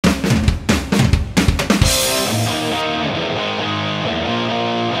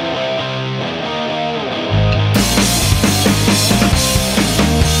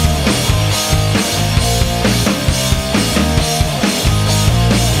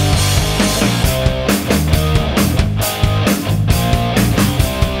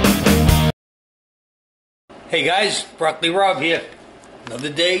Hey guys, Broccoli Rob here. Another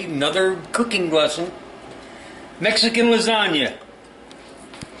day, another cooking lesson. Mexican lasagna.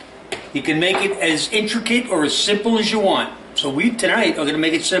 You can make it as intricate or as simple as you want. So we tonight are going to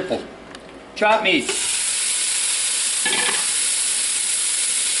make it simple. Chopped meat.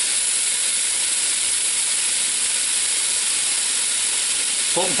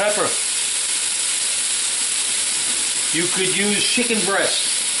 Salt and pepper. You could use chicken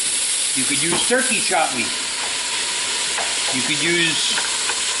breast. You could use turkey chopped meat. You could use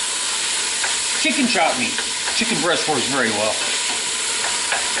chicken chopped meat. Chicken breast works very well.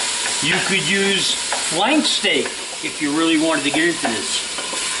 You could use flank steak if you really wanted to get into this.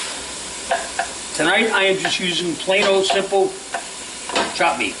 Tonight I am just using plain old simple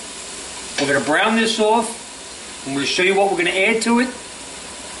chopped meat. We're going to brown this off. I'm going to show you what we're going to add to it.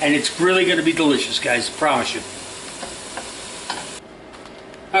 And it's really going to be delicious, guys. I promise you.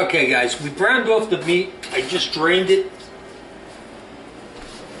 Okay, guys. We browned off the meat. I just drained it.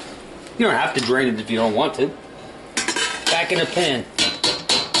 You don't have to drain it if you don't want to. Back in the pan.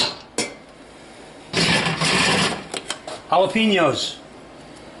 Jalapenos.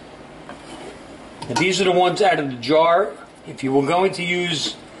 Now, these are the ones out of the jar. If you were going to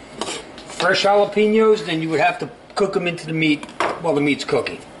use fresh jalapenos, then you would have to cook them into the meat while the meat's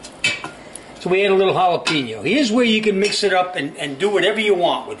cooking. So we add a little jalapeno. Here's where you can mix it up and do whatever you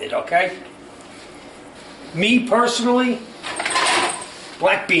want with it, okay? Me, personally,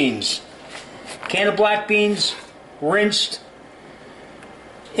 black beans. Can of black beans, rinsed,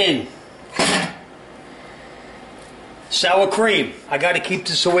 in. Sour cream. I got to keep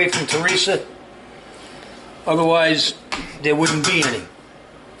this away from Teresa. Otherwise, there wouldn't be any.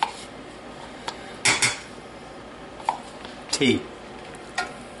 Tea.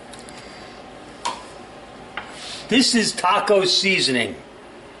 This is taco seasoning.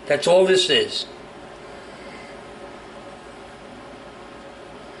 That's all this is.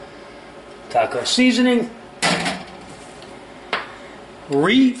 Taco seasoning.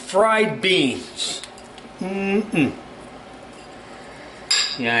 Refried beans.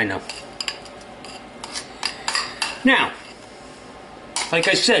 Yeah, I know. Now, like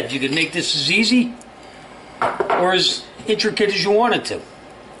I said, you could make this as easy or as intricate as you wanted to.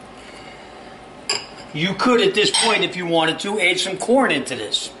 You could, at this point, if you wanted to, add some corn into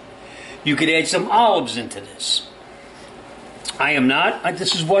this. You could add some olives into this. I am not.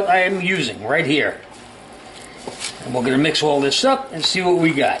 This is what I am using right here. And we're going to mix all this up and see what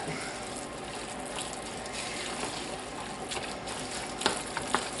we got.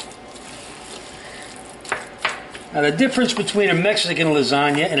 Now, the difference between a Mexican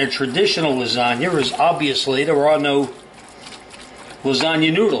lasagna and a traditional lasagna is obviously there are no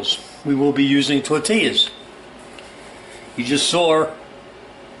lasagna noodles. We will be using tortillas. You just saw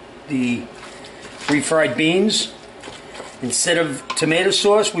the refried beans. Instead of tomato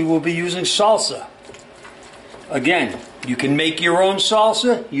sauce, we will be using salsa. Again, you can make your own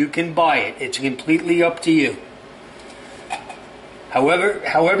salsa. You can buy it. It's completely up to you.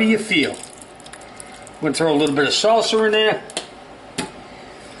 However you feel. I'm going to throw a little bit of salsa in there.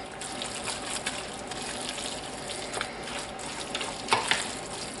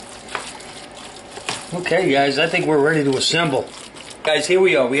 Okay, guys, I think we're ready to assemble. Guys, here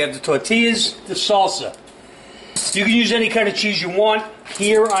we are. We have the tortillas, the salsa. You can use any kind of cheese you want.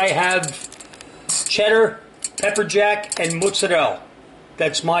 Here I have cheddar, pepper jack, and mozzarella.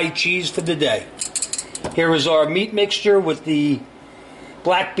 That's my cheese for the day. Here is our meat mixture with the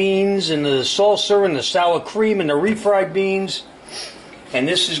black beans and the salsa and the sour cream and the refried beans. And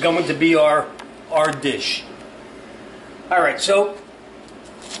this is going to be our dish. Alright, so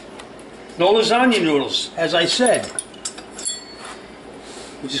no lasagna noodles, as I said.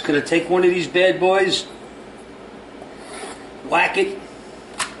 We're just going to take one of these bad boys, whack it,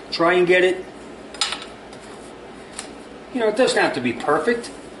 try and get it. You know, it doesn't have to be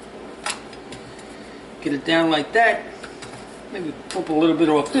perfect. Get it down like that. Maybe pump a little bit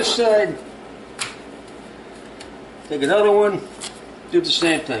off this side. Take another one, do the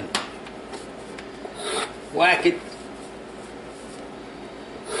same thing. Whack it.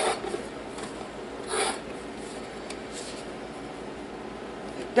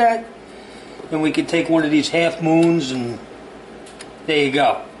 That, and we could take one of these half moons and there you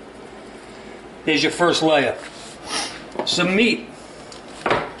go. There's your first layer. Some meat.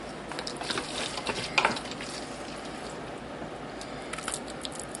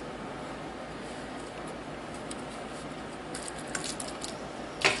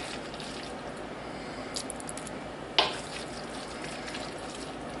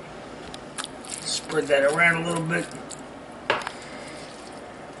 Spread that around a little bit.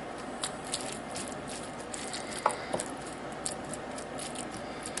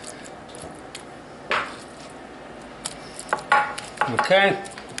 Okay.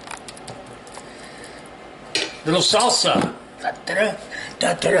 Little salsa. Da-da-da,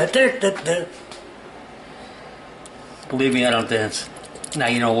 da-da-da-da-da-da. Believe me, I don't dance. Now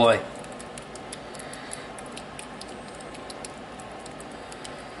you know why.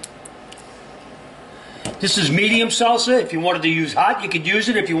 This is medium salsa. If you wanted to use hot, you could use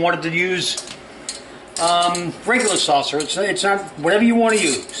it. If you wanted to use regular salsa, it's not, whatever you want to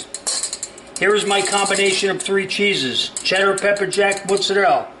use. Here is my combination of 3 cheeses: cheddar, pepper jack,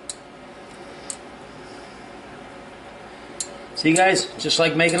 mozzarella. See, guys, just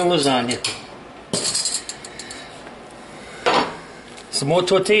like making a lasagna. Some more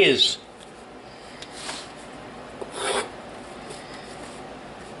tortillas.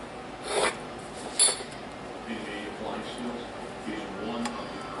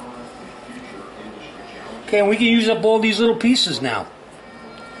 Okay, and we can use up all these little pieces now.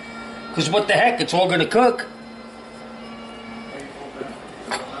 Because what the heck, it's all going to cook.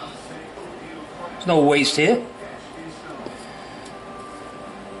 There's no waste here.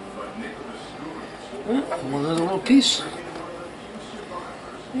 One other little piece.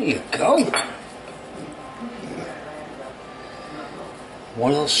 There you go.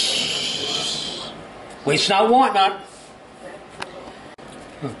 What else? Waste not, want not.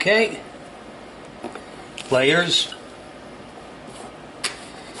 Okay. Layers.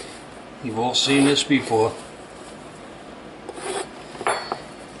 You've all seen this before.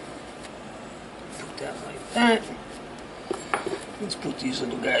 Put that like that. Let's put these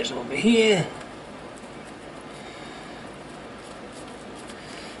little guys over here.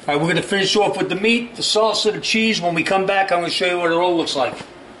 Alright, we're going to finish off with the meat, the salsa, the cheese. When we come back, I'm going to show you what it all looks like.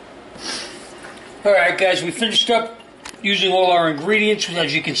 Alright guys, we finished up using all our ingredients.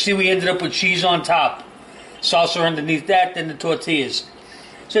 As you can see, we ended up with cheese on top. Salsa underneath that, then the tortillas.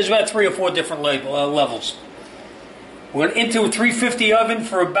 So there's about 3 or 4 different levels. We're going into a 350 oven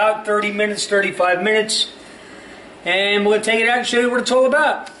for about 30 minutes, 35 minutes. And we're going to take it out and show you what it's all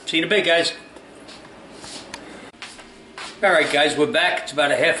about. See you in a bit, guys. Alright guys, we're back. It's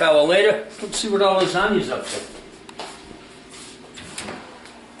about a half hour later. Let's see what our lasagna's up to.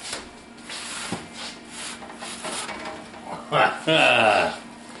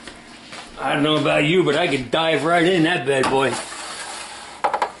 I don't know about you, but I could dive right in that bad boy.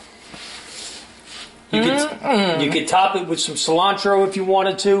 You could top it with some cilantro if you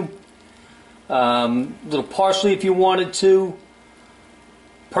wanted to. Little parsley if you wanted to.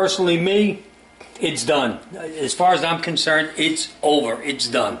 Personally, me, it's done. As far as I'm concerned, it's over. It's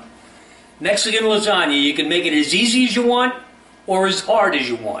done. Mexican lasagna, you can make it as easy as you want or as hard as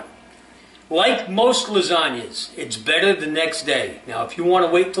you want. Like most lasagnas, it's better the next day. Now, if you want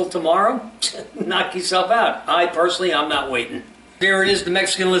to wait till tomorrow, knock yourself out. I'm not waiting. There it is, the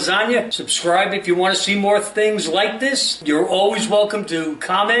Mexican lasagna. Subscribe if you want to see more things like this. You're always welcome to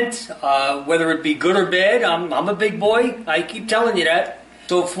comment, whether it be good or bad. I'm a big boy. I keep telling you that.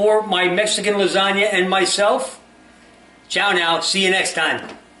 So for my Mexican lasagna and myself, ciao now. See you next time.